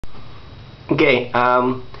Okay,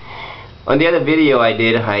 on the other video I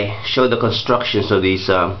did, I showed the constructions of these,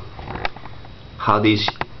 how these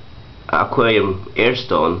aquarium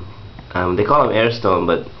airstone, they call them airstone,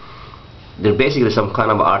 but they're basically some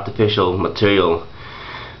kind of artificial material.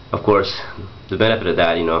 Of course, the benefit of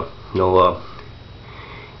that, no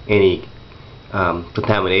any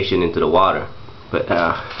contamination into the water. But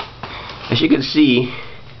as you can see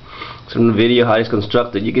from the video how it's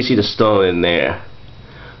constructed, you can see the stone in there.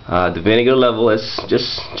 The vinegar level is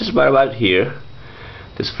just about here.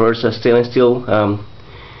 This first stainless steel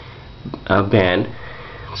band.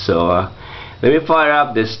 So let me fire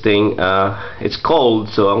up this thing. It's cold,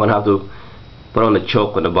 so I'm gonna have to put on the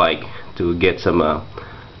choke on the bike to get some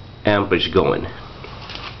amperage going.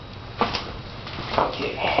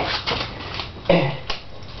 Okay.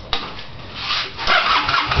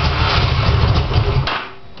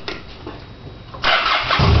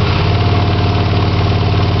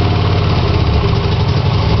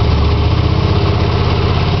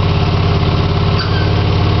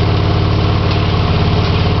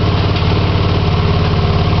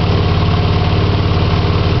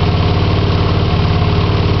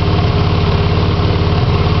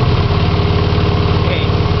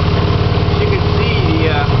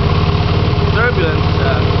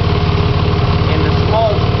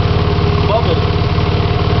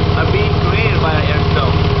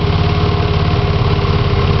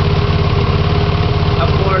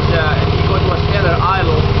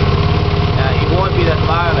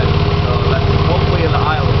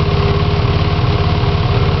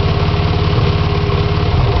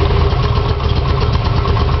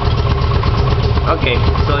 Okay,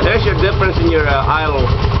 so there's your difference in your idle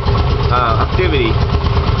activity.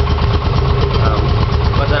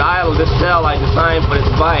 But that idle, this cell I designed for this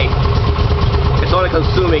bike, it's only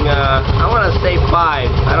consuming, I want to say 5.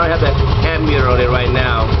 I don't have the amp meter on it right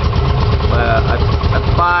now. At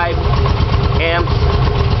 5 amps,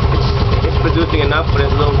 it's producing enough for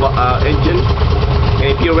this little engine.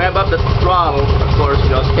 And if you rev up the throttle, of course,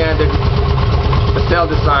 standard the cell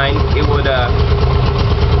design, it would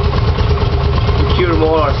procure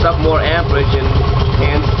more or suck more amperage, and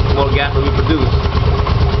hence more gas will be produced.